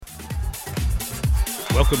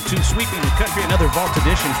Welcome to Sweeping the Country, another Vault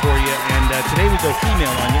edition for you. And today we go female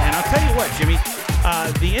on you. And I'll tell you what, Jimmy,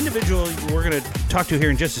 the individual we're going to talk to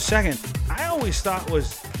here in just a second, I always thought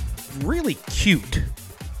was really cute.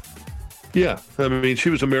 Yeah, I mean,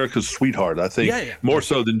 she was America's sweetheart, I think, more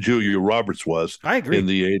so than Julia Roberts was. I agree. In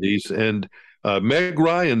the 80s. And Meg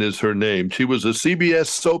Ryan is her name. She was a CBS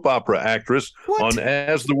soap opera actress on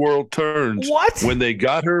As the World Turns. What? When they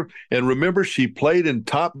got her. And remember, she played in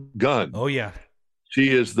Top Gun. Oh, yeah. She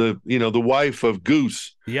is the wife of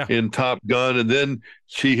Goose in Top Gun. And then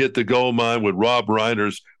she hit the gold mine with Rob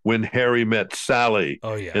Reiner's When Harry Met Sally.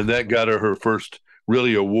 Oh, yeah. And that got her first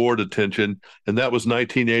really award attention. And that was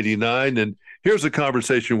 1989. And here's a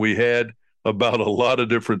conversation we had about a lot of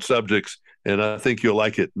different subjects. And I think you'll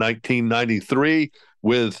like it. 1993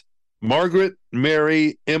 with Margaret,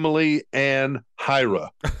 Mary, Emily, Ann Hyra,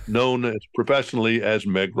 known as professionally as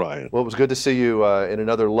Meg Ryan. Well, it was good to see you in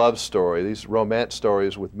another love story. These romance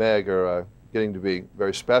stories with Meg are getting to be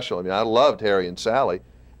very special. I mean, I loved Harry and Sally,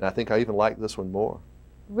 and I think I even liked this one more.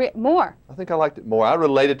 More? I think I liked it more. I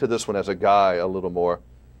related to this one as a guy a little more.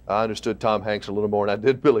 I understood Tom Hanks a little more, and I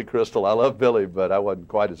did Billy Crystal. I love Billy, but I wasn't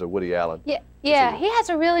quite as a Woody Allen. Yeah, he has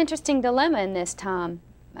a real interesting dilemma in this, Tom.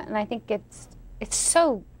 And I think it's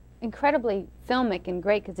so incredibly filmic and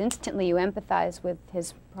great because instantly you empathize with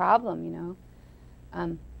his problem,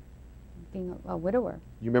 being a widower.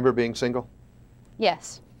 You remember being single?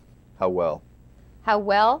 Yes. How well? How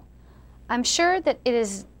well? I'm sure that it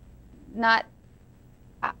is not,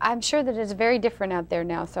 I'm sure that it's very different out there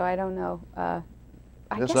now, so I don't know. I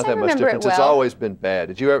There's guess not I that much remember difference. it well. It's always been bad.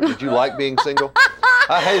 Did you like being single?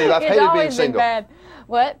 I've hated being single. Been bad.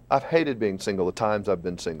 What? I've hated being single the times I've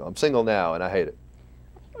been single. I'm single now, and I hate it.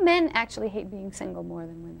 I think men actually hate being single more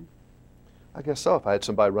than women. I guess so. If I had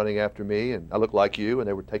somebody running after me, and I looked like you, and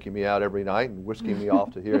they were taking me out every night and whisking me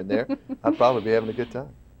off to here and there, I'd probably be having a good time.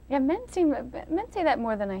 Yeah, men say that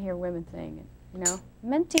more than I hear women saying it.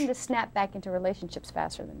 Men seem to snap back into relationships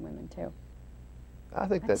faster than women too. I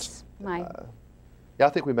think that's my. Yeah, I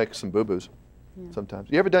think we make some boo-boos sometimes.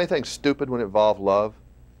 You ever done anything stupid when it involved love?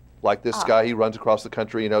 Like this guy, he runs across the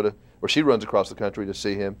country, or she runs across the country to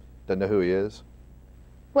see him, doesn't know who he is.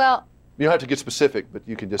 Well. You don't have to get specific, but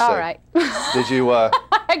you can just say. All right. Did you? I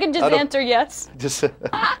can just answer yes.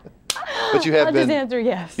 But you have I'll been. just answer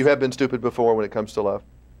yes. You have been stupid before when it comes to love?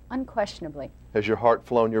 Unquestionably. Has your heart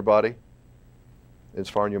flown your body? As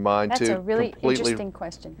far in your mind, too? That's a really interesting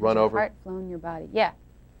question. Run Has over? your heart flown your body? Yeah.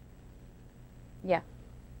 Yeah.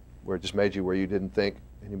 Where it just made you where you didn't think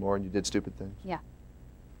anymore and you did stupid things? Yeah.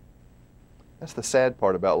 That's the sad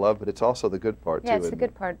part about love, but it's also the good part, too. Yeah, it's the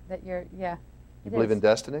good part that you're, You believe in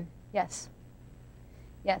destiny? Yes.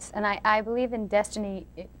 Yes, and I believe in destiny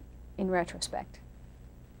in retrospect.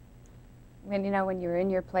 When you're in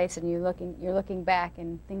your place and you're looking back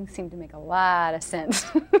and things seem to make a lot of sense.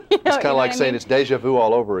 It's kind of like saying it's deja vu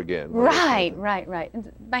all over again. Right.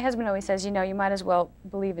 And my husband always says, you might as well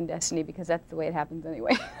believe in destiny because that's the way it happens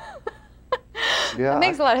anyway. Yeah, it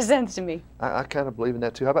makes a lot of sense to me. I kind of believe in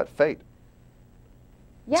that too. How about fate?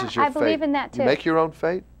 Yeah, I believe in that too. You make your own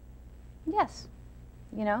fate? Yes.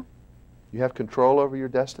 You have control over your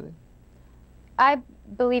destiny? I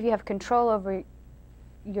believe you have control over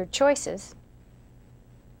your choices,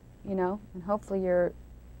 and hopefully you're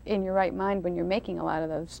in your right mind when you're making a lot of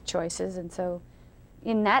those choices. And so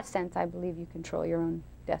in that sense, I believe you control your own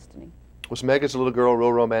destiny. Was Meg as a little girl, a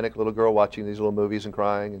real romantic little girl, watching these little movies and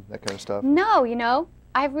crying and that kind of stuff? No,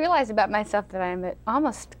 I've realized about myself that I'm an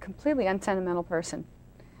almost completely unsentimental person.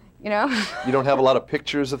 You don't have a lot of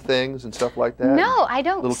pictures of things and stuff like that? No, I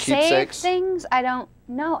don't little save keepsakes? things. I don't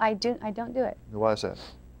do it. Why is that?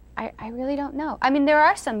 I really don't know. I mean, there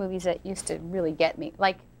are some movies that used to really get me,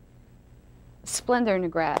 like Splendor in the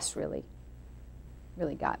Grass really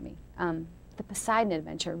got me. The Poseidon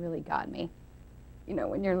Adventure really got me.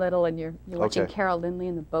 When you're little and you're watching Carol Lindley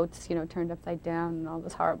and the boats, turned upside down and all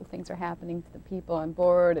those horrible things are happening to the people on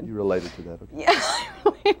board. And you related to that, okay. Yeah, I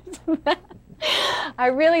related to that. I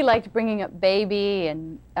really liked Bringing Up Baby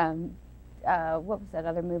and what was that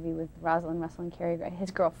other movie with Rosalind Russell and Cary Grant?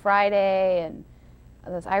 His Girl Friday and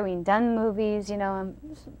those Irene Dunn movies, I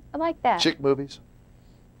like that. Chick movies?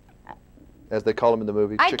 As they call them in the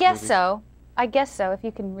movies? I guess so. If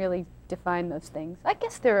you can really define those things. I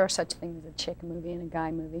guess there are such things as a chick movie and a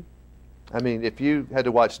guy movie. I mean, if you had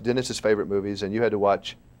to watch Dennis's favorite movies and you had to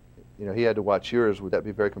watch, he had to watch yours, would that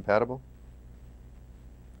be very compatible?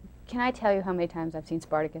 Can I tell you how many times I've seen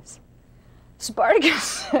Spartacus?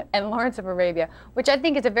 Spartacus and Lawrence of Arabia, which I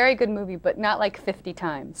think is a very good movie, but not like 50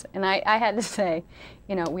 times. And I had to say,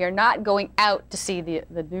 we are not going out to see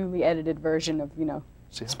the newly edited version of,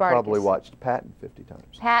 See, I Spartacus. probably watched Patton 50 times.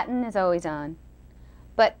 Patton is always on.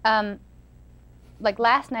 But, like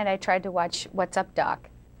last night I tried to watch What's Up, Doc,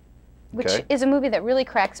 which Okay. is a movie that really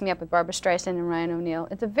cracks me up with Barbara Streisand and Ryan O'Neal.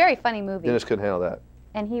 It's a very funny movie. Dennis couldn't handle that.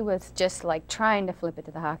 And he was just like trying to flip it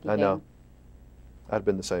to the hockey I game. know. I'd have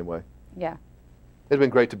been the same way. Yeah. It'd been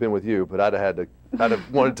great to have been with you, but I'd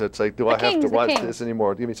have wanted to say, do I have to The watch Kings. this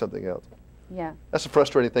anymore? Give me something else. Yeah. That's the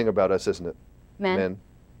frustrating thing about us, isn't it? Men.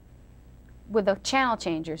 With the channel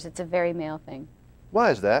changers, it's a very male thing.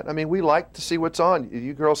 Why is that? I mean, we like to see what's on.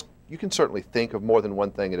 You girls, you can certainly think of more than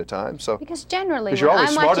one thing at a time. So Because generally, you're when always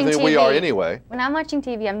I'm smarter watching than TV, we are anyway. When I'm watching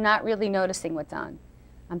TV, I'm not really noticing what's on.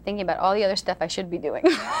 I'm thinking about all the other stuff I should be doing.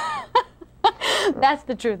 That's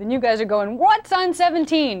the truth. And you guys are going, what's on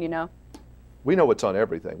 17, you know? We know what's on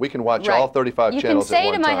everything. We can watch Right. all 35 you channels can say at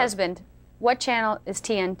one to my time. husband, what channel is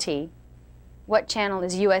TNT? What channel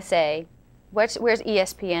is USA? Where's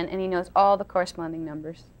ESPN? And he knows all the corresponding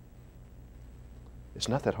numbers. It's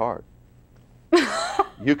not that hard.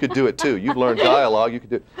 You could do it too. You've learned dialogue. You could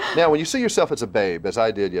do it. Now, when you see yourself as a babe, as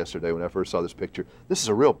I did yesterday when I first saw this picture, this is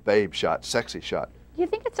a real babe shot, sexy shot. Do you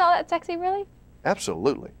think it's all that sexy, really?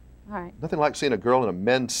 Absolutely. All right. Nothing like seeing a girl in a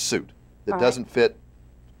men's suit that All right. doesn't fit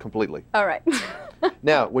completely. All right.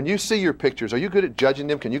 Now, when you see your pictures, are you good at judging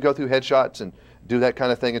them? Can you go through headshots and do that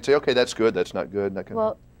kind of thing and say, okay, that's good, that's not good, and that kind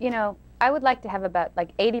Well, of you know, I would like to have about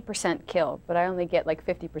like 80% kill, but I only get like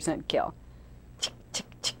 50% kill.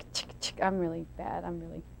 I'm really bad. I'm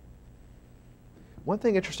really. One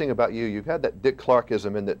thing interesting about you, you've had that Dick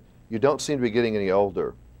Clarkism in that you don't seem to be getting any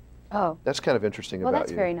older. Oh. That's kind of interesting Well, about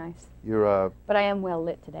that's you. very nice. You're, But I am well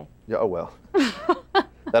lit today. yeah, oh well.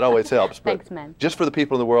 That always helps. But Thanks, man. just for the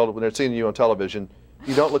people in the world, when they're seeing you on television,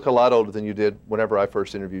 you don't look a lot older than you did whenever I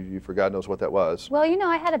first interviewed you, for God knows what that was. Well, you know,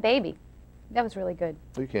 I had a baby. That was really good.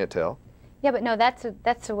 You can't tell. Yeah, but no,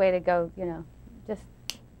 that's a way to go, you know, just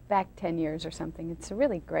back 10 years or something. It's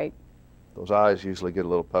really great. Those eyes usually get a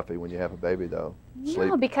little puffy when you have a baby, though.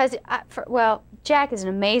 No, because, well, Jack is an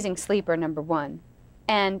amazing sleeper, number one.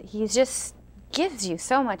 And he just gives you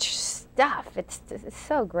so much stuff. It's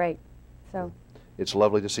so great. So. It's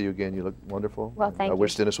lovely to see you again. You look wonderful. Well, thank I you.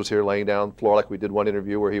 wish Dennis was here laying down on the floor like we did one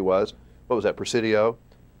interview where he was. What was that, Presidio?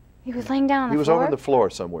 He was laying down on the He was floor? over on the floor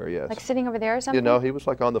somewhere, yes. Like sitting over there or something? You know, he was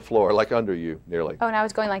like on the floor, like under you, nearly. Oh, and I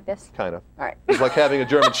was going like this? Kind of. All right. It was like having a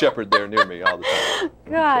German Shepherd there near me all the time.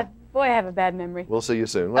 God, boy, I have a bad memory. We'll see you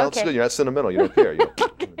soon. Well, it's Okay. good. You're not sentimental. You don't care. You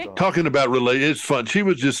don't. Talking about it's fun. She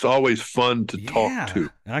was just always fun to talk to.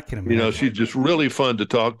 I can imagine. You know, she's just really fun to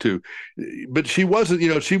talk to. But she wasn't, you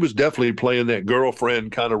know, she was definitely playing that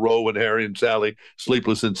girlfriend kind of role with Harry and Sally,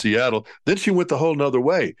 Sleepless in Seattle. Then she went the whole nother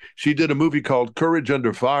way. She did a movie called Courage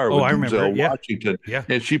Under Fire with I remember Denzel it, yeah. Washington. Yeah.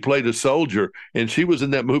 And she played a soldier. And she was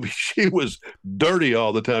in that movie. She was dirty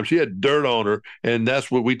all the time. She had dirt on her. And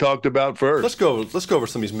that's what we talked about first. Let's go over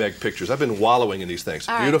some of these Meg pictures. I've been wallowing in these things.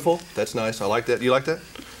 All right. Beautiful. That's nice. I like that. You like that?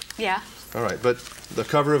 Yeah. All right. But the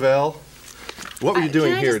cover of Elle, what were you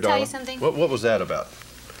doing can I here, just tell darling? you something? What was that about?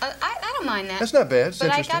 I don't mind that. That's not bad. It's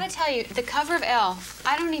But I interesting. gotta tell you, the cover of Elle,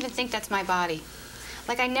 I don't even think that's my body.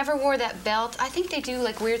 Like, I never wore that belt. I think they do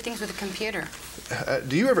like weird things with a computer.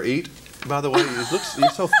 Do you ever eat? By the way, you're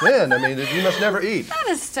so thin. I mean, you must never eat. That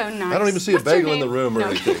is so nice. I don't even see What's a your bagel in the name? room or No.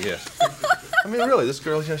 anything. Yes. I mean, really, this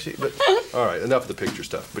girl, you know, but all right, enough of the picture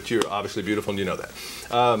stuff. But you're obviously beautiful, and you know that.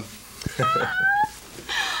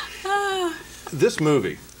 This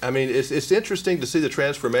movie, I mean, it's interesting to see the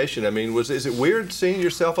transformation. I mean, is it weird seeing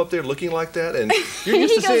yourself up there looking like that? And you're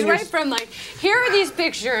used He to goes seeing right from like, here are these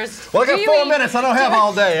pictures. Well, I got Do you 4 eat- minutes. I don't have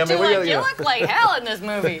all day. I mean, to we like, gotta, you you know. look like hell in this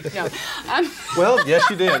movie. No, Well, yes,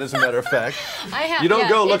 you did. As a matter of fact, I have. you don't yeah,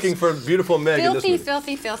 go it's looking for beautiful Meg in this filthy, movie.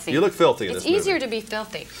 filthy, filthy. You look filthy in It's this movie. easier to be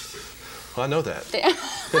filthy. I know that.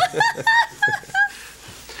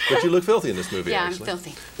 But you look filthy in this movie. Yeah, actually. I'm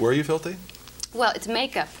filthy. Were you filthy? Well, it's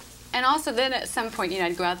makeup. And also then at some point, you know,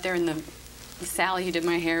 I'd go out there and Sally who did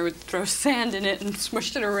my hair would throw sand in it and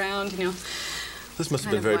smush it around, you know. This must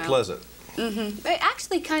have Kind been of very wild. pleasant. Mm-hmm. It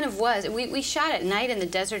actually kind of was. We shot at night in the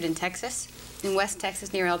desert in Texas, in West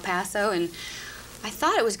Texas near El Paso, and I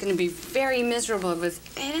thought it was going to be very miserable, but it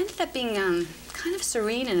ended up being kind of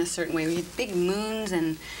serene in a certain way. We had big moons,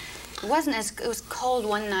 and it was cold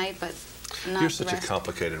one night, but not You're the such a rest.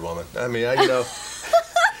 complicated woman. I mean, you know,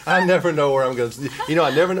 I never know where I'm going to, you know, I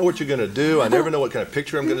never know what you're going to do. I never know what kind of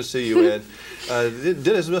picture I'm going to see you in.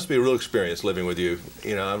 Dennis, it must be a real experience living with you.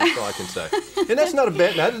 You know, that's all I can say. And that's not a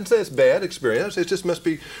bad, I didn't say it's bad experience. It just must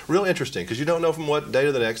be real interesting because you don't know from what day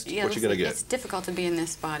to the next Yeah, what you're going to get. It's difficult to be in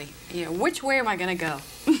this body. You know, which way am I going to go?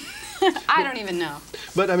 I don't even know.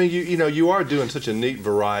 But I mean, you are doing such a neat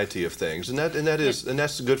variety of things, and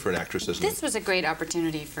that's good for an actress, isn't it? This was a great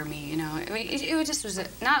opportunity for me, you know. I mean, it just was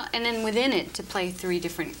and then within it to play 3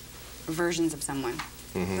 different versions of someone.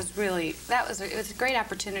 It was really it was a great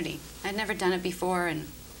opportunity. I'd never done it before, and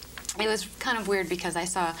it was kind of weird because I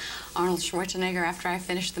saw Arnold Schwarzenegger after I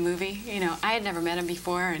finished the movie. You know, I had never met him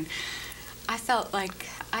before, and I felt like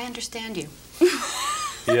I understand you.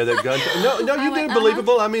 Yeah, that gun. No, you did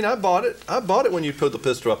believable. I mean, I bought it. I bought it when you put the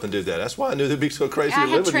pistol up and did that. That's why I knew they'd be so crazy to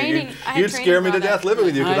live with you. You'd scare me to death living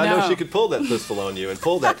with you because I know she could pull that pistol on you and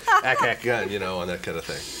pull that ack gun, you know, on that kind of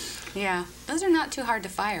thing. Yeah, those are not too hard to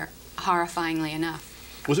fire, horrifyingly enough.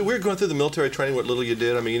 Was it weird going through the military training, what little you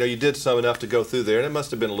did? I mean, you know, you did some enough to go through there, and it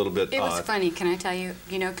must have been a little bit odd. It was funny, can I tell you?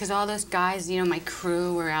 You know, because all those guys, you know, my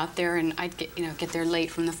crew were out there, and I'd get there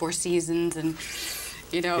late from the Four Seasons, and,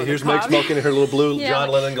 you know. And here's Meg smoking her little blue John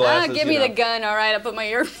Lennon glasses. Give me the gun, all right, I'll put my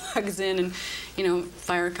earplugs in and, you know,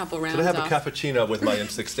 fire a couple rounds off. Could I have a cappuccino with my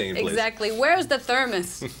M16, please? Exactly. Where's the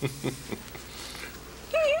thermos?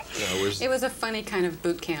 It was a funny kind of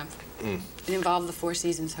boot camp. It involved the Four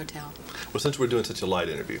Seasons Hotel. Well, since we're doing such a light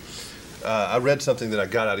interview, I read something that I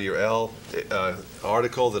got out of your Elle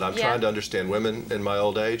article that I'm trying to understand women in my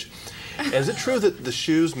old age. And is it true that the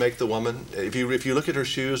shoes make the woman? If you look at her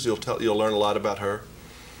shoes, you'll learn a lot about her.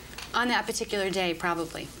 On that particular day,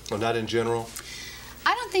 probably. Well, not in general.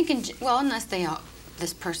 I don't think unless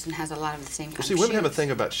this person has a lot of the same kind of shoes. See, women have a thing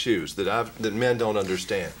about shoes that men don't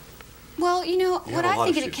understand. Well, you know, what I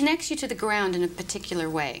think it connects you to the ground in a particular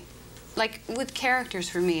way. Like with characters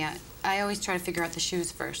for me, I always try to figure out the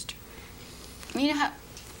shoes first. You know how,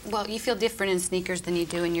 well, you feel different in sneakers than you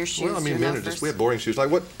do in your shoes. Well, I mean, men are we have boring shoes.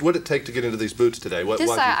 Like, what would it take to get into these boots today?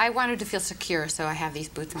 I wanted to feel secure, so I have these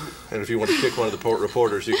boots on. And if you want to kick one of the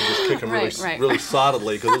reporters, you can just kick them really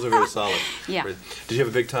solidly, because those are very solid. Yeah. Did you have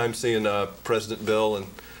a big time seeing President Bill and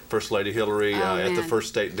First Lady Hillary at the first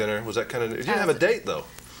state dinner? Was that kind of? You didn't have a date though.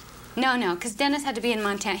 No, because Dennis had to be in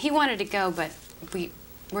Montana. He wanted to go, but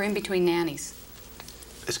we're in between nannies.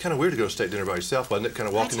 It's kind of weird to go to state dinner by yourself, wasn't it? Kind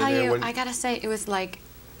of walking in there. I gotta say, it was like,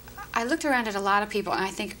 I looked around at a lot of people, and I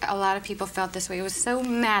think a lot of people felt this way. It was so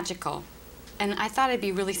magical, and I thought I'd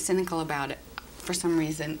be really cynical about it for some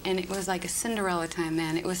reason. And it was like a Cinderella time,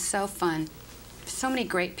 man. It was so fun. So many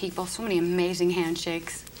great people, so many amazing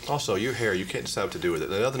handshakes. Also, your hair, you can't decide what to do with it.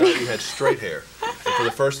 The other night you had straight hair. And for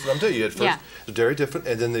the first, I'm telling you, it was very different.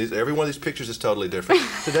 And then every one of these pictures is totally different.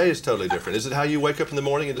 Today is totally different. Is it how you wake up in the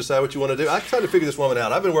morning and decide what you want to do? I tried to figure this woman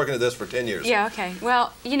out. I've been working at this for 10 years. Yeah, okay.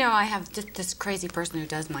 Well, you know, I have just this crazy person who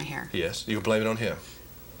does my hair. Yes, you can blame it on him.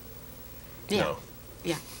 Yeah. No.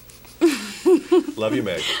 Yeah. Love you,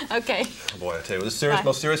 Meg. Okay. Oh boy, I tell you, this is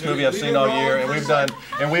most serious movie I've seen all year, and we've done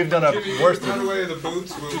a worse than. Away the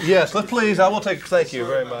boots. Yes, please. I will take. Thank you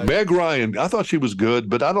very much. Meg Ryan, I thought she was good,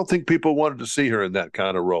 but I don't think people wanted to see her in that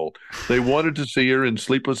kind of role. They wanted to see her in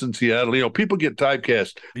Sleepless in Seattle. You know, people get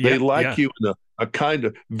typecast. They like you in a kind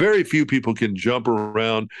of, very few people can jump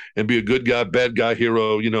around and be a good guy, bad guy,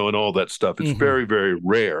 hero, you know, and all that stuff. It's very, very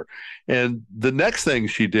rare. And the next thing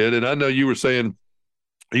she did, and I know you were saying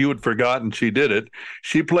you had forgotten she did it,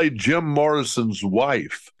 she played Jim Morrison's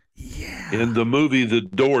wife in the movie The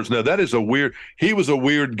Doors. Now, that is he was a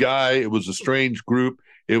weird guy. It was a strange group.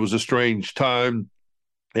 It was a strange time.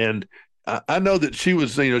 And I know that she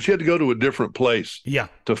was, you know, she had to go to a different place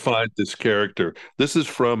to find this character. This is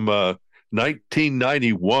from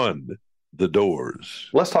 1991, The Doors.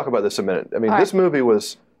 Let's talk about this a minute. I mean, this movie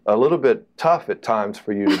was a little bit tough at times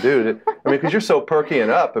for you to do. I mean, because you're so perky and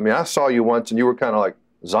up. I mean, I saw you once and you were kind of like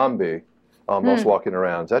zombie almost walking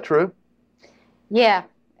around. Is that true? Yeah,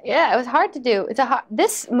 it was hard to do.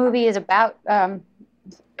 This movie is about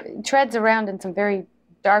treads around in some very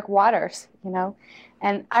dark waters, you know.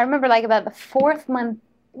 And I remember, like, about the 4th month.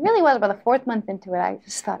 It really was about the 4th month into it. I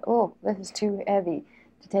just thought, oh, this is too heavy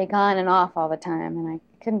to take on and off all the time, and I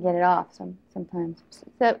couldn't get it off sometimes.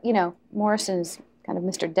 So, you know, Morrison is kind of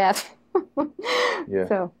Mr. Death. Yeah.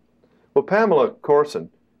 So. Well, Pamela Corson,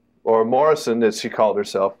 or Morrison, as she called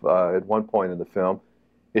herself at one point in the film,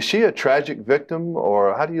 is she a tragic victim,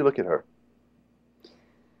 or how do you look at her?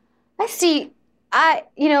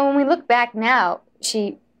 You know, when we look back now,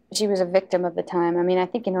 she was a victim of the time. I mean, I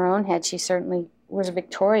think in her own head, she certainly was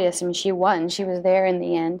victorious. I mean, she won. She was there in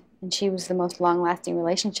the end, and she was the most long-lasting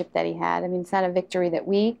relationship that he had. I mean, it's not a victory that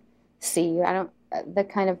we see. That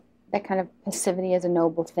kind of passivity as a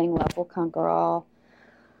noble thing, love will conquer all.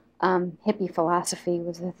 Hippie philosophy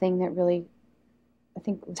was the thing that really, I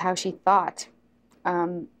think, was how she thought.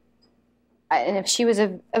 And if she was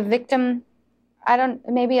a victim,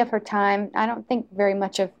 maybe of her time, I don't think very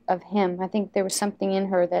much of him. I think there was something in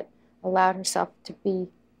her that allowed herself to be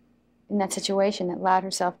in that situation, that allowed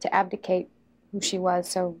herself to abdicate who she was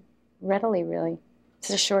so readily, really. It's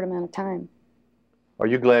a short amount of time. Are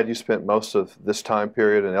you glad you spent most of this time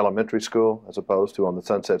period in elementary school as opposed to on the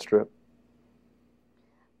Sunset Strip?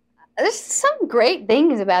 There's some great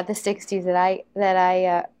things about the 60s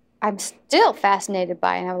that I'm still fascinated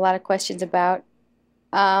by and have a lot of questions about.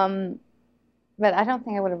 But I don't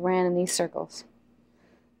think I would have ran in these circles.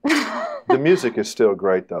 The music is still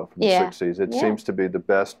great, though, from the Yeah. 60s. It Yeah. seems to be the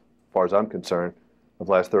best, as far as I'm concerned, of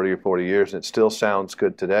the last 30 or 40 years, and it still sounds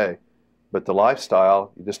good today. But the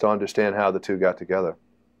lifestyle, you just don't understand how the two got together.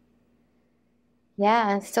 Yeah,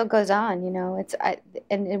 and it still goes on, you know.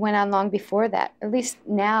 And it went on long before that. At least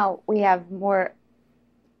now we have more,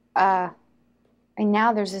 and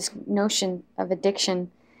now there's this notion of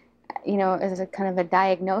addiction, you know, as a kind of a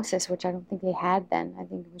diagnosis, which I don't think they had then. I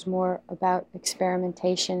think it was more about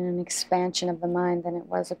experimentation and expansion of the mind than it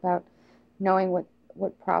was about knowing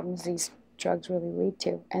what problems these drugs really lead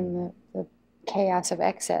to and the chaos of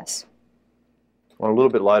excess. On a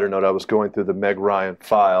little bit lighter note, I was going through the Meg Ryan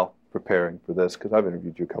file preparing for this because I've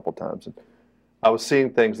interviewed you a couple times, and I was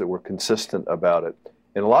seeing things that were consistent about it.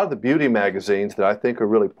 In a lot of the beauty magazines that I think are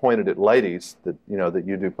really pointed at ladies that that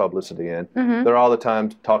you do publicity in, they're all the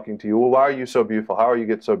time talking to you. Well, why are you so beautiful? How are you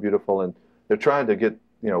get so beautiful? And they're trying to get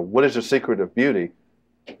what is the secret of beauty?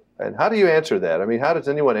 And how do you answer that? I mean, how does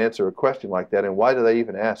anyone answer a question like that? And why do they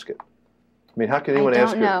even ask it? I mean, how can anyone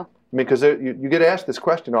ask it? I don't know. I mean, because you get asked this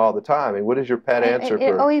question all the time. I mean, what is your pat answer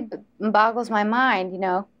It for? always boggles my mind, you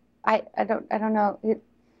know. I don't know.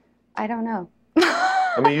 I don't know.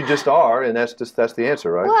 I mean, you just are, and that's the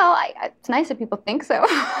answer, right? Well, it's nice that people think so.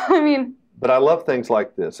 I mean. But I love things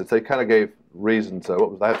like this. If they kind of gave reasons,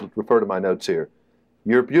 I have to refer to my notes here.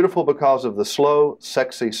 You're beautiful because of the slow,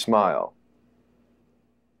 sexy smile.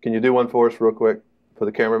 Can you do one for us real quick for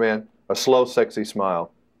the cameraman? A slow, sexy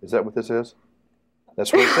smile. Is that what this is?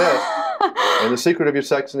 That's what it says. And the secret of your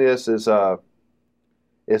sexiness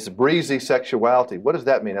is breezy sexuality. What does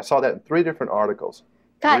that mean? I saw that in 3 different articles.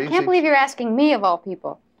 God, Breezy. I can't believe you're asking me of all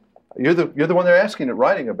people. You're the one they're asking and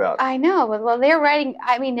writing about. I know. Well, they're writing.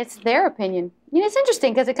 I mean, it's their opinion. You know, it's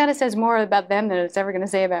interesting because it kind of says more about them than it's ever going to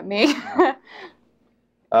say about me. What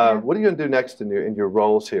are you going to do next in your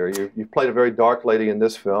roles here? You've played a very dark lady in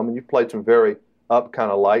this film, and you've played some very up,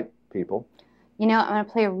 kind of light people. You know, I'm going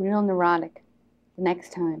to play a real neurotic the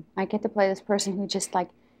next time. I get to play this person who just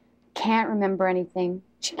can't remember anything.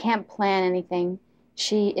 She can't plan anything.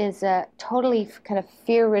 She is totally kind of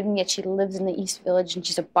fear-ridden, yet she lives in the East Village, and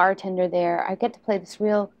she's a bartender there. I get to play this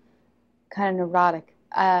real kind of neurotic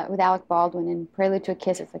with Alec Baldwin in Prelude to a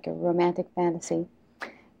Kiss. It's like a romantic fantasy.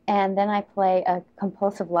 And then I play a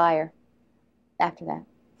compulsive liar after that.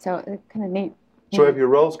 So it's kind of neat. So have your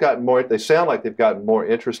roles gotten more, they sound like they've gotten more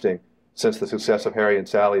interesting since the success of Harry and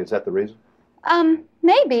Sally. Is that the reason?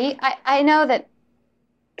 Maybe. I know that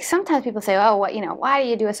sometimes people say, oh, why do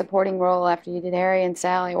you do a supporting role after you did Harry and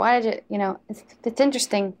Sally? Why did you, it's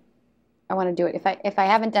interesting. I want to do it. If I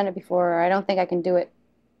haven't done it before or I don't think I can do it,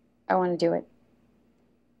 I want to do it.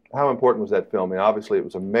 How important was that film? I mean, obviously it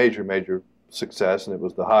was a major, major success, and it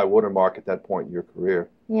was the high watermark at that point in your career.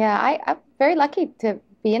 Yeah, I'm very lucky to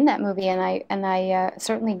be in that movie, and I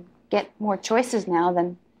certainly get more choices now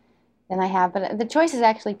than I have. But the choices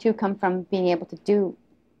actually, too, come from being able to do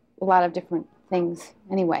a lot of different things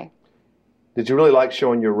anyway. Did you really like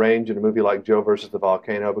showing your range in a movie like Joe versus the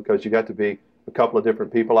Volcano, because you got to be a couple of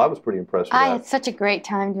different people? I was pretty impressed with that. I had such a great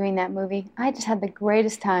time doing that movie. I just had the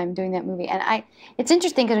greatest time doing that movie. And it's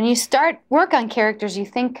interesting because when you start work on characters, you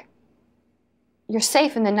think you're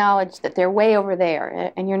safe in the knowledge that they're way over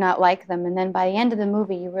there and you're not like them. And then by the end of the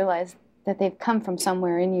movie, you realize that they've come from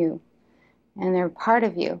somewhere in you and they're part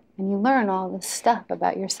of you. And you learn all this stuff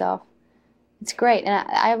about yourself. It's great. And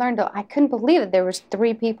I learned, I couldn't believe that there was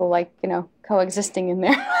 3 people coexisting in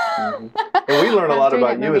there. Mm-hmm. And we learn a lot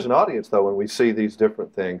about you as an audience, though, when we see these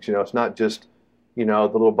different things. It's not just, the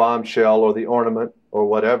little bombshell or the ornament or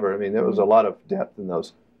whatever. I mean, there was a lot of depth in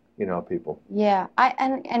those, people. Yeah.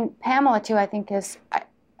 And Pamela, too, I think is,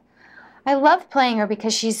 I love playing her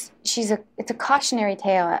because it's a cautionary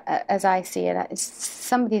tale as I see it. It's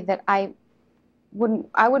somebody that I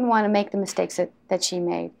wouldn't want to make the mistakes that she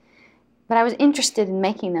made. But I was interested in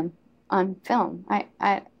making them on film.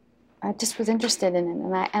 I just was interested in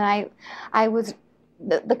it, and I was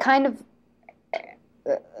the kind of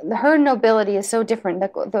her nobility is so different.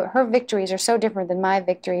 Her victories are so different than my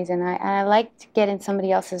victories, and I like to get in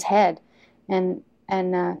somebody else's head, and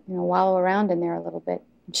wallow around in there a little bit.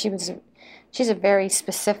 She's a very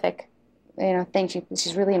specific thing.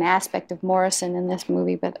 She's really an aspect of Morrison in this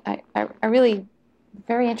movie, but I really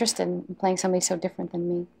very interested in playing somebody so different than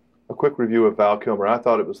me. A quick review of Val Kilmer. I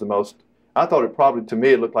thought it probably, to me,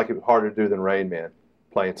 it looked like it was harder to do than Rain Man,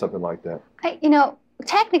 playing something like that. You know,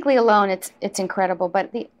 technically alone, it's incredible.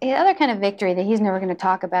 But the other kind of victory that he's never going to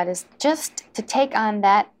talk about is just to take on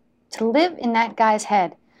that, to live in that guy's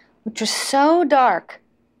head, which was so dark,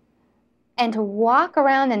 and to walk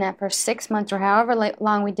around in that for 6 months or however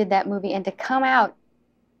long we did that movie, and to come out,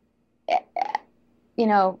 you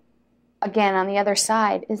know, again on the other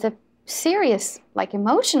side is a serious, like,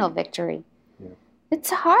 emotional victory. Yeah.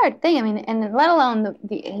 It's a hard thing. I mean, and let alone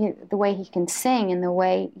the way he can sing and the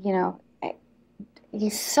way, you know,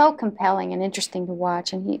 he's so compelling and interesting to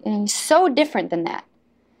watch, and he's so different than that.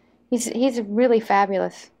 He's really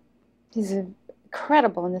fabulous. He's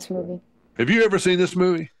incredible in this movie. Have you ever seen this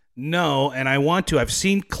movie? No, and I want to. I've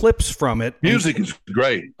seen clips from it. Music is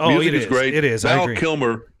great. Oh, Music is great. It is. Val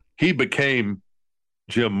Kilmer, he became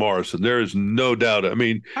Jim Morrison. There is no doubt. I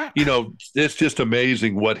mean, you know, it's just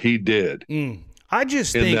amazing what he did. I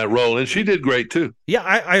just in think that role, and she did great too. Yeah,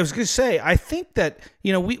 I was going to say, I think that,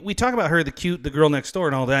 you know, we talk about her, the girl next door,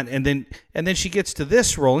 and all that, and then she gets to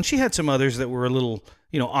this role, and she had some others that were a little,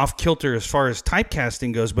 you know, off kilter as far as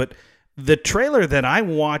typecasting goes. But the trailer that I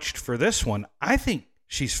watched for this one, I think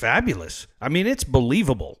she's fabulous. I mean, it's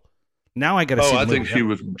believable. Now I got to see. I think she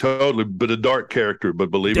was totally, but a dark character,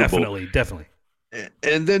 but believable. Definitely.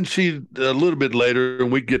 And then she, a little bit later,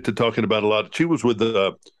 and we get to talking about a lot. She was with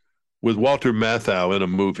Walter Matthau in a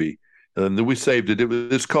movie, and then we saved it.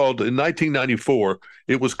 It's called, in 1994,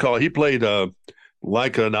 it was called, he played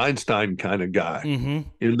like an Einstein kind of guy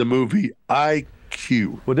in the movie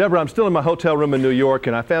IQ. Well, Deborah, I'm still in my hotel room in New York,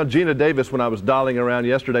 and I found Gina Davis when I was dialing around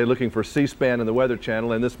yesterday looking for C-SPAN and the Weather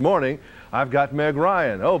Channel, and this morning I've got Meg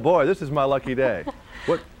Ryan. Oh boy, this is my lucky day.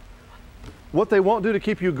 What they won't do to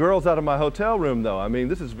keep you girls out of my hotel room, though. I mean,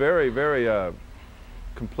 this is very, very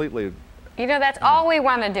completely... You know, that's all we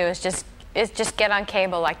want to do is just get on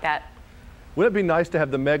cable like that. Wouldn't it be nice to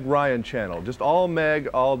have the Meg Ryan channel? Just all Meg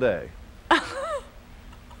all day.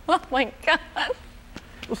 Oh my God.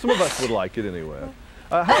 Well, some of us would like it anyway.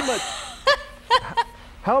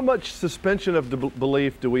 How much suspension of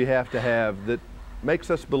belief do we have to have that makes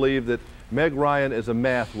us believe that Meg Ryan is a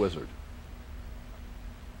math wizard?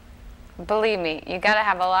 Believe me, you got to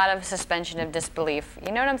have a lot of suspension of disbelief.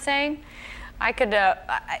 You know what I'm saying? I could,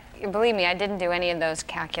 believe me, I didn't do any of those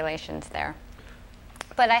calculations there.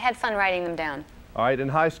 But I had fun writing them down. All right, in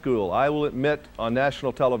high school, I will admit on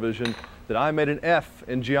national television that I made an F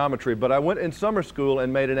in geometry, but I went in summer school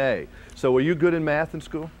and made an A. So were you good in math in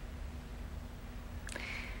school?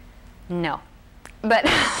 No, but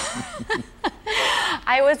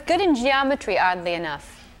I was good in geometry, oddly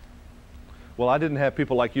enough. Well, I didn't have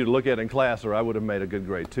people like you to look at in class, or I would have made a good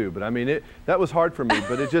grade too. But I mean, that was hard for me.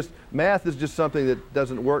 But math is just something that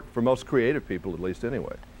doesn't work for most creative people, at least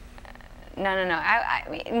anyway. No.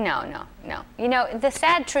 No. You know, the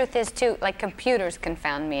sad truth is too, like, computers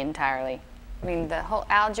confound me entirely. I mean, the whole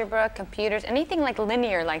algebra, computers, anything like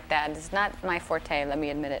linear like that is not my forte, let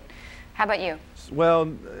me admit it. How about you?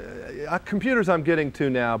 Well, computers I'm getting to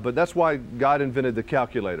now, but that's why God invented the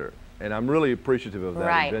calculator. And I'm really appreciative of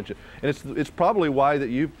that invention. And it's probably why that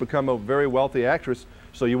you've become a very wealthy actress,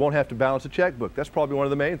 so you won't have to balance a checkbook. That's probably one of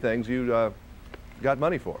the main things you got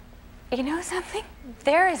money for. You know something?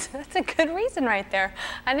 That's a good reason right there.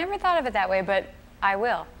 I never thought of it that way, but I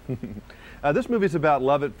will. This movie's about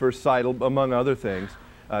love at first sight, among other things.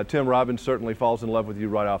 Tim Robbins certainly falls in love with you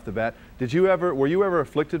right off the bat. Were you ever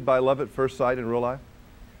afflicted by love at first sight in real life?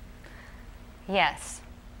 Yes.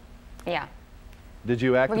 Yeah. Did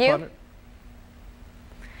you act upon it?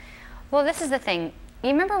 Well, this is the thing.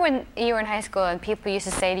 You remember when you were in high school and people used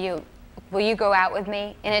to say to you, will you go out with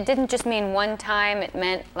me? And it didn't just mean one time, it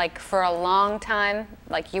meant like for a long time,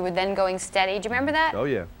 like you were then going steady. Do you remember that? Oh,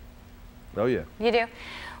 yeah. Oh, yeah. You do?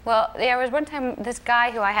 Well, there was one time this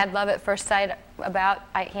guy who I had love at first sight about,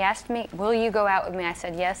 he asked me, will you go out with me? I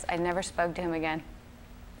said yes. I never spoke to him again.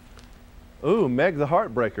 Ooh, Meg the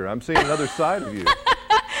Heartbreaker. I'm seeing another side of you.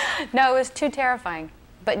 No, it was too terrifying.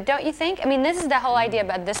 But don't you think? I mean, this is the whole idea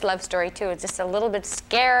about this love story, too. It's just a little bit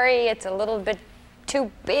scary. It's a little bit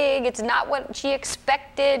too big. It's not what she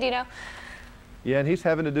expected, you know? Yeah, and he's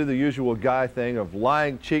having to do the usual guy thing of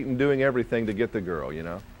lying, cheating, doing everything to get the girl, you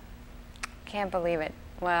know? Can't believe it.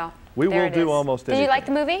 Well, we will do almost anything. Did you like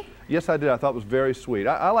the movie? Yes, I did. I thought it was very sweet.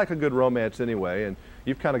 I like a good romance anyway, and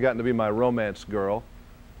you've kind of gotten to be my romance girl.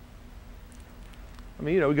 I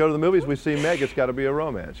mean, you know, we go to the movies, we see Meg, it's got to be a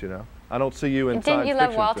romance, you know. I don't see you in science fiction. Didn't you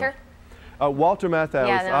love Walter? Walter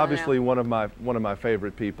Matthau is obviously one of my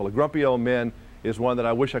favorite people. A Grumpy Old Men is one that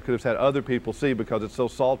I wish I could have had other people see because it's so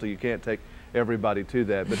salty you can't take everybody to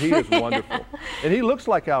that, but he is wonderful. And he looks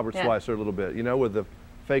like Albert Yeah. Schweitzer a little bit, you know, with the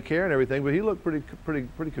fake hair and everything, but he looked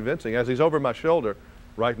pretty convincing, as he's over my shoulder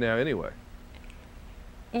right now anyway.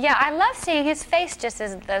 Yeah, I love seeing his face, just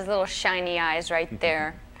as those little shiny eyes right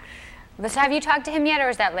there. But so have you talked to him yet, or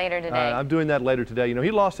is that later today? I'm doing that later today. You know,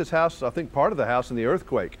 he lost his house, I think part of the house in the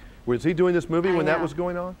earthquake. Was he doing this movie when that know. was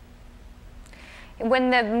going on?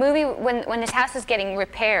 When the movie, when his house was getting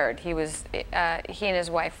repaired, he and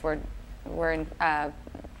his wife were in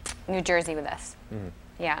New Jersey with us.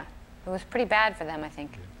 Yeah, it was pretty bad for them, I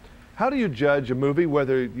think. How do you judge a movie,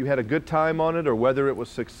 whether you had a good time on it or whether it was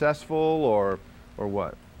successful or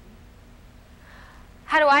what?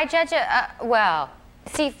 How do I judge it? Well,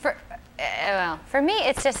 see, for me,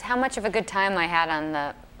 it's just how much of a good time I had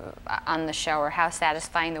on the show, or how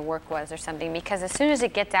satisfying the work was, or something. Because as soon as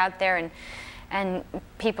it gets out there and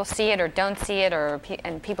people see it or don't see it,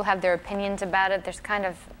 and people have their opinions about it, there's kind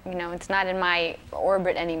of, you know, it's not in my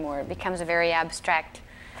orbit anymore. It becomes a very abstract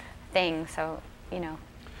thing. So, you know,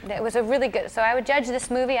 it was a really good. So I would judge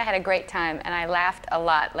this movie. I had a great time, and I laughed a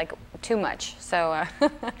lot, like too much. So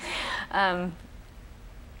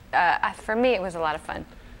for me, it was a lot of fun.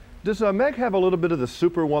 Does Meg have a little bit of the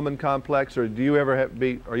superwoman complex, or do you ever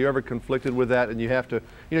are you ever conflicted with that? And you have to,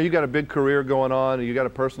 you know, you got a big career going on, and you got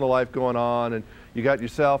a personal life going on, and you got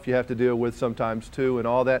yourself you have to deal with sometimes too, and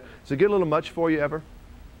all that. Does it get a little much for you ever?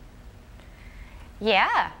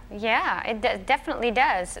 Yeah, it definitely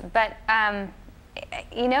does. But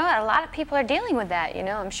you know, a lot of people are dealing with that. You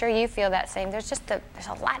know, I'm sure you feel that same. There's just there's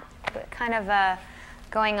a lot kind of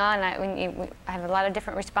going on. I have a lot of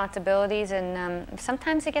different responsibilities, and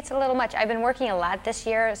sometimes it gets a little much. I've been working a lot this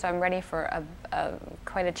year, so I'm ready for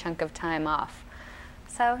quite a chunk of time off.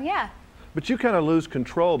 So yeah. But you kind of lose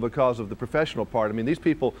control because of the professional part. I mean, these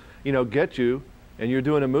people, you know, get you, and you're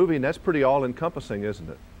doing a movie, and that's pretty all-encompassing, isn't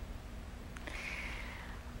it?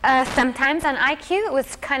 Sometimes on IQ it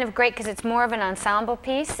was kind of great because it's more of an ensemble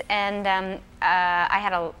piece, and I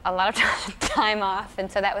had a lot of time off,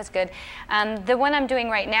 and so that was good. The one I'm doing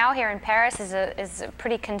right now here in Paris is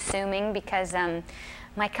pretty consuming because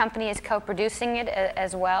my company is co-producing it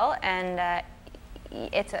as well, and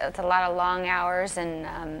it's a lot of long hours,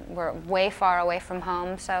 and we're way far away from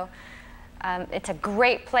home, so it's a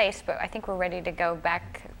great place, but I think we're ready to go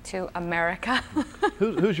back to America.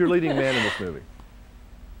 Who's your leading man in this movie?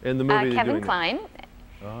 In the movie Kevin Kline.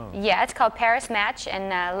 Oh. Yeah, it's called Paris Match, and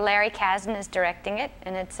Larry Kasdan is directing it,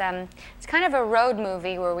 and it's kind of a road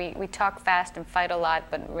movie where we talk fast and fight a lot,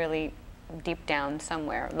 but really deep down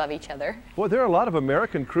somewhere love each other. Boy, there are a lot of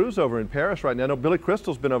American crews over in Paris right now. I know Billy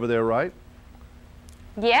Crystal's been over there, right?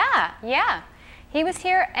 Yeah. He was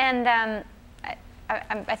here, and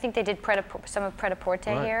I think they did some of Pret-a-Porter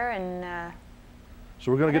Right. here, and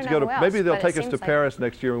So we're going to get to go to, else, maybe they'll but it take us to seems like- Paris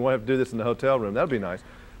next year, and we'll have to do this in the hotel room. That'd be nice.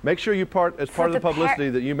 Make sure you as part of the publicity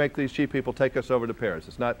that you make these cheap people take us over to Paris.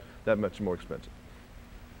 It's not that much more expensive.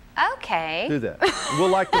 Okay. Do that. We'll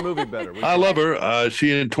like the movie better. I love her.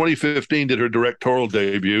 She in 2015 did her directorial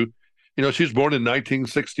debut. You know, she's born in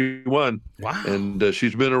 1961. Wow. And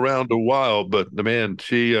she's been around a while, but man,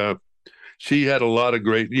 she had a lot of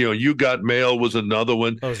great, you know, You Got Mail was another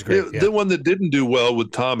one. That was great. The one that didn't do well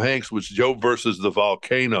with Tom Hanks was Joe versus the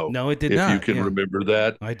Volcano. No, it did if not. If you can remember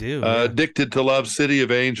that. I do. Yeah. Addicted to Love, City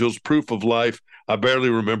of Angels, Proof of Life. I barely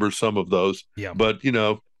remember some of those. Yeah. But, you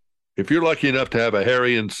know, if you're lucky enough to have a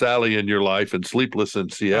Harry and Sally in your life and Sleepless in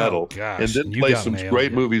Seattle, gosh, and then You play Got some Mail,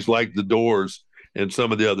 great yeah. movies like The Doors and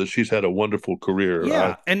some of the others, she's had a wonderful career.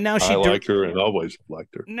 Yeah, and now I like her and always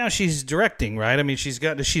liked her. Now she's directing, right? I mean, she's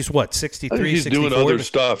what, 63, I think she's 64? doing other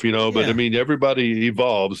stuff, you know, but Yeah. I mean, everybody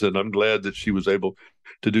evolves, and I'm glad that she was able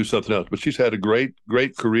to do something else. But she's had a great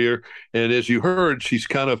career. And as you heard, she's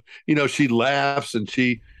kind of, you know, she laughs and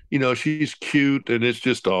she, you know, she's cute, and it's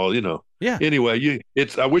just all, you know. Yeah. Anyway,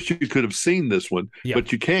 I wish you could have seen this one, Yeah.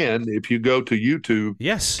 but you can if you go to YouTube.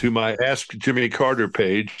 Yes. To my Ask Jimmy Carter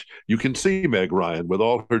page, you can see Meg Ryan with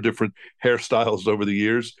all her different hairstyles over the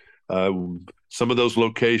years. Some of those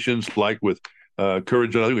locations, like with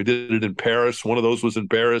Courage, I think we did it in Paris. One of those was in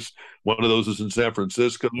Paris. One of those was in San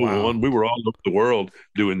Francisco. Wow. We were all over the world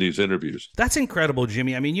doing these interviews. That's incredible,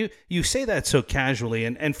 Jimmy. I mean, you say that so casually,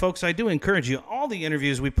 and folks, I do encourage you, all the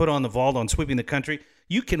interviews we put on the vault on Sweeping the Country,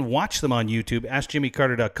 you can watch them on YouTube,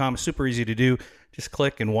 AskJimmyCarter.com. Super easy to do. Just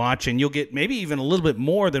click and watch, and you'll get maybe even a little bit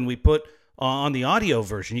more than we put on the audio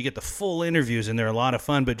version. You get the full interviews, and they're a lot of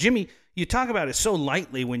fun. But, Jimmy, you talk about it so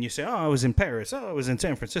lightly when you say, oh, I was in Paris. Oh, I was in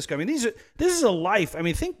San Francisco. I mean, this is a life. I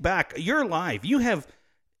mean, think back. Your life.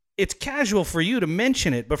 It's casual for you to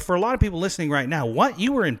mention it, but for a lot of people listening right now, what?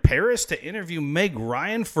 You were in Paris to interview Meg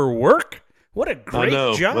Ryan for work? What a I great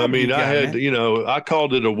know. job! I mean, you got, I had, man. I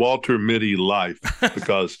called it a Walter Mitty life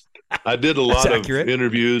because I did a That's lot of accurate.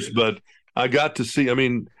 interviews, but I got to see, I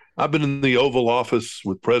mean, I've been in the Oval Office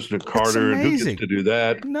with President Carter, and who amazing. gets to do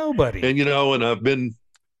that? Nobody. And, and I've been,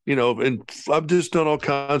 and I've just done all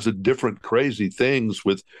kinds of different crazy things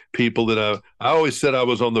with people that I always said I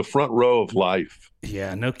was on the front row of life.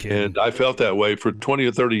 Yeah, no kidding. And I felt that way for 20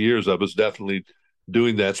 or 30 years. I was definitely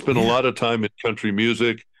doing that. Spent a lot of time in country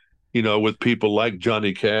music, with people like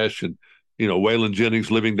Johnny Cash and, Waylon Jennings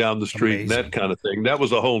living down the street and that kind of thing. That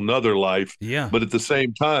was a whole nother life. Yeah. But at the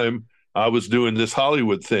same time, I was doing this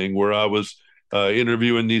Hollywood thing where I was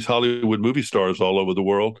interviewing these Hollywood movie stars all over the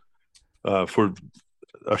world for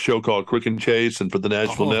a show called Quick and Chase and for the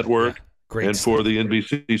Nashville Network and for the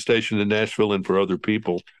NBC station in Nashville and for other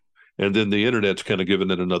people. And then the internet's kind of given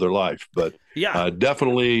it another life. But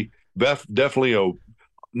definitely a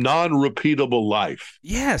non-repeatable life.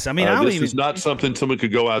 Yes. I mean, this is not something someone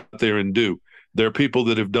could go out there and do. There are people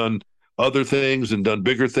that have done other things and done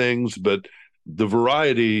bigger things, but the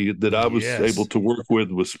variety that I was able to work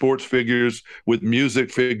with sports figures, with music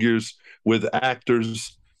figures, with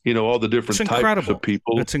actors, all the different types of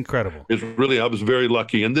people. It's incredible. It's really, I was very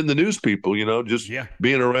lucky. And then the news people, just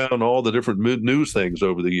being around all the different news things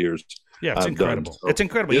over the years. Yeah, it's incredible. So it's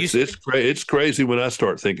incredible. It's crazy when I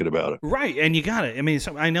start thinking about it. Right, and you got it. I mean,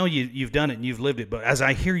 I know you've done it and you've lived it, but as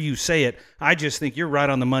I hear you say it, I just think you're right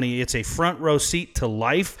on the money. It's a front row seat to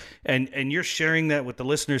life, and you're sharing that with the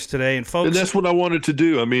listeners today. And folks, and that's what I wanted to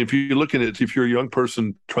do. I mean, if you're a young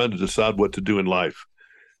person trying to decide what to do in life,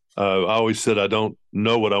 I always said I don't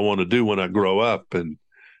know what I want to do when I grow up, and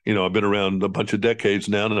I've been around a bunch of decades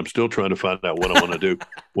now, and I'm still trying to find out what I want to do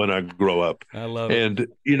when I grow up. I love it. And,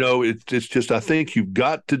 it's just, I think you've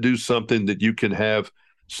got to do something that you can have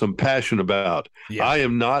some passion about. Yeah. I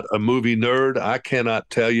am not a movie nerd. I cannot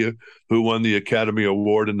tell you who won the Academy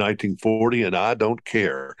Award in 1940, and I don't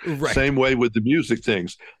care. Right. Same way with the music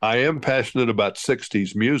things. I am passionate about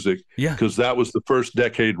 60s music because that was the first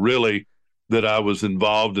decade really that I was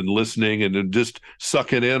involved in listening and just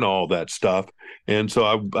sucking in all that stuff. And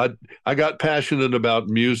so I got passionate about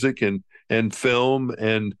music and film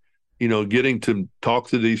and, getting to talk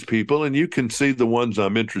to these people. And you can see the ones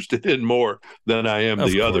I'm interested in more than I am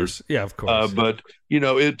the others. Yeah, of course. But,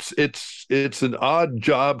 it's an odd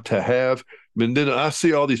job to have. And then I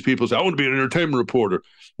see all these people say, I want to be an entertainment reporter.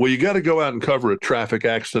 Well, you got to go out and cover a traffic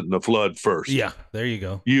accident and a flood first. Yeah, there you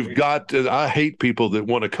go. You've got to, I hate people that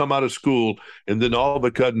want to come out of school and then all of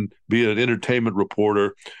a sudden be an entertainment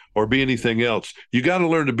reporter or be anything else. You got to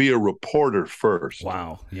learn to be a reporter first.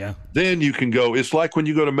 Wow, yeah. Then you can go. It's like when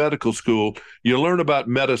you go to medical school, you learn about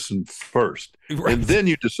medicine first. Right. And then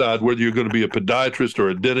you decide whether you're going to be a podiatrist or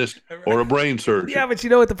a dentist or a brain surgeon. Yeah, but you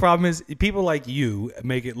know what the problem is? People like you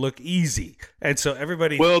make it look easy. And so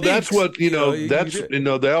everybody thinks, that's what,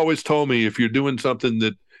 they always told me if you're doing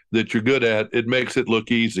something that you're good at, it makes it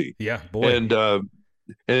look easy. Yeah, boy.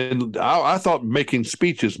 And I thought making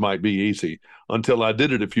speeches might be easy until I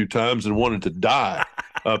did it a few times and wanted to die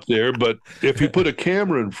up there. But if you put a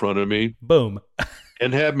camera in front of me, boom,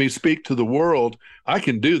 and have me speak to the world, I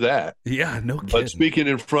can do that. Yeah, no kidding. But speaking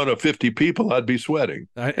in front of 50 people, I'd be sweating.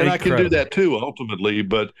 And I can do that too, ultimately,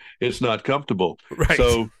 but it's not comfortable. Right.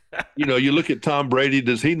 So, you look at Tom Brady.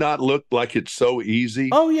 Does he not look like it's so easy?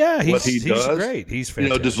 Oh, yeah. What he does? He's great. He's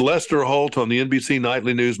fantastic. Does Lester Holt on the NBC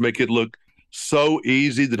Nightly News make it look so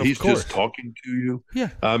easy that he's just talking to you? Yeah.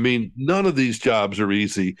 I mean, none of these jobs are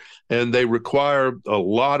easy, and they require a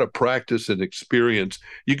lot of practice and experience.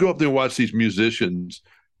 You go up there and watch these musicians,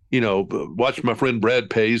 watch my friend Brad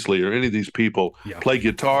Paisley or any of these people play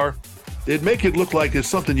guitar. It'd make it look like it's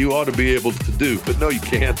something you ought to be able to do, but no, you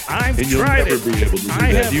can't. And you'll never be able to do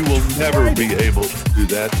that. You will never be able to do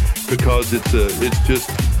that because it's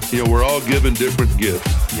just, we're all given different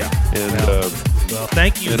gifts. Yeah. And well,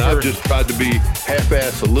 thank you. And I've just tried to be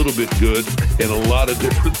half-ass a little bit good in a lot of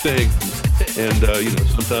different things. And,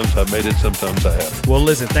 sometimes I've made it, sometimes I haven't. Well,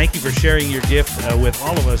 listen, thank you for sharing your gift with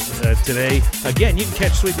all of us today. Again, you can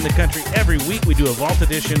catch Sweeping the Country every week. We do a Vault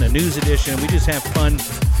edition, a news edition. We just have fun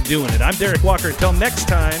doing it. I'm Derik Walker. Until next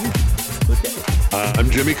time, good day. I'm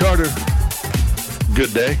Jimmy Carter.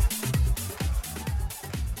 Good day.